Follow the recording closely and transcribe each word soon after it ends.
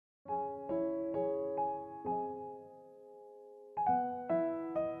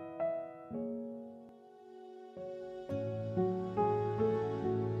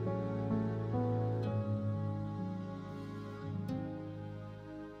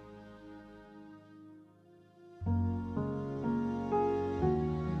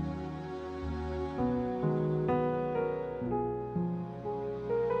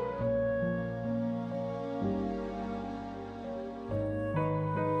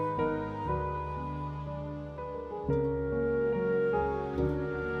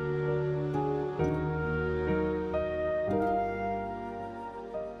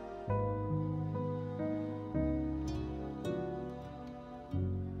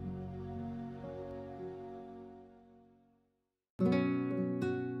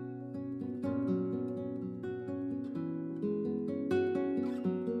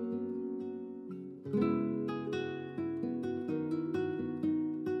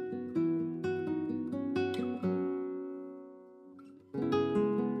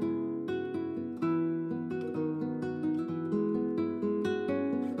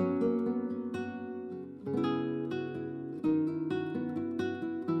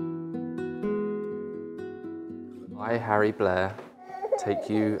I, Harry Blair, take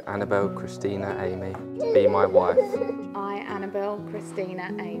you, Annabelle Christina Amy, to be my wife. I, Annabelle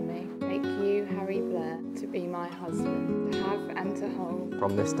Christina Amy, take you, Harry Blair, to be my husband, to have and to hold.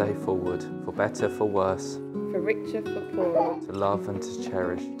 From this day forward, for better, for worse, for richer, for poorer, to love and to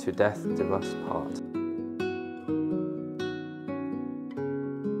cherish, to death do us part.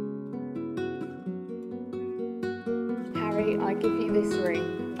 Harry, I give you this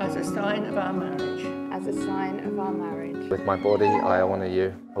ring as a sign of our marriage. As a sign of our marriage. With my body, I honour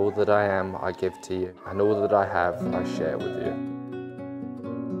you. All that I am, I give to you, and all that I have, I share with you.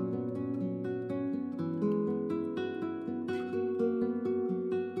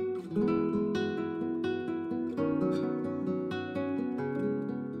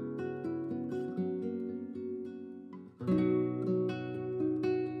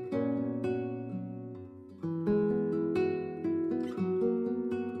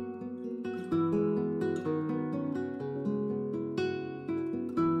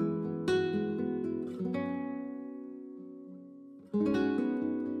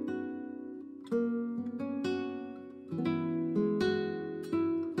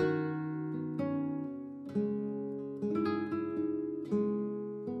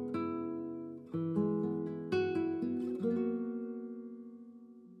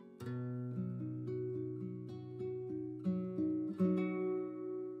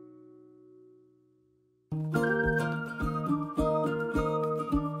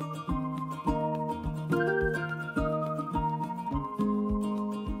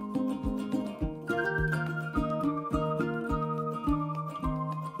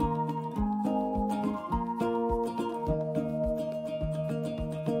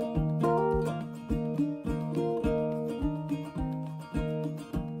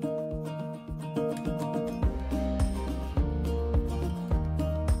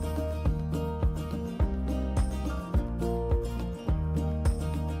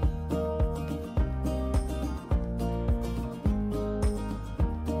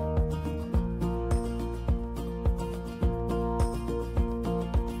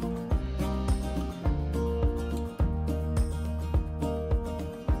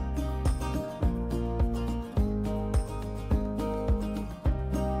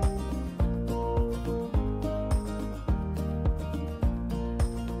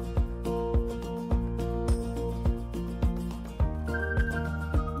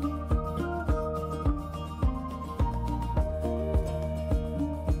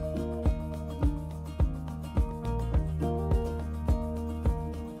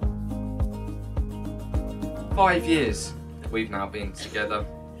 "5 years we've now been together,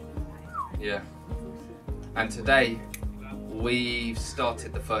 yeah. And today, we've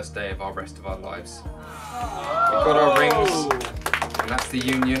started the first day of our rest of our lives. We've got our rings, and that's the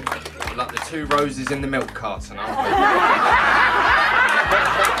union. We're like the 2 roses in the milk carton, aren't we?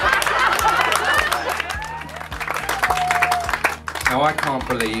 Now, I can't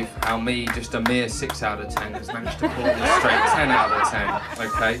believe how me, just a mere 6 out of 10, has managed to pull this straight 10 out of 10,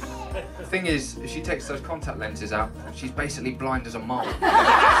 okay? The thing is, she takes those contact lenses out, and she's basically blind as a mole. So,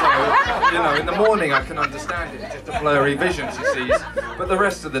 you know, in the morning I can understand it, it's just a blurry vision she sees. But the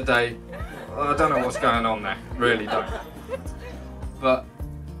rest of the day, I don't know what's going on there, really don't. But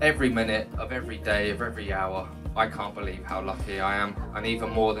every minute of every day, of every hour, I can't believe how lucky I am. And even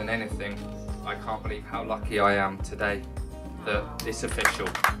more than anything, I can't believe how lucky I am today that it's official.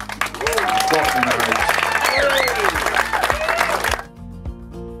 Boughton marriage.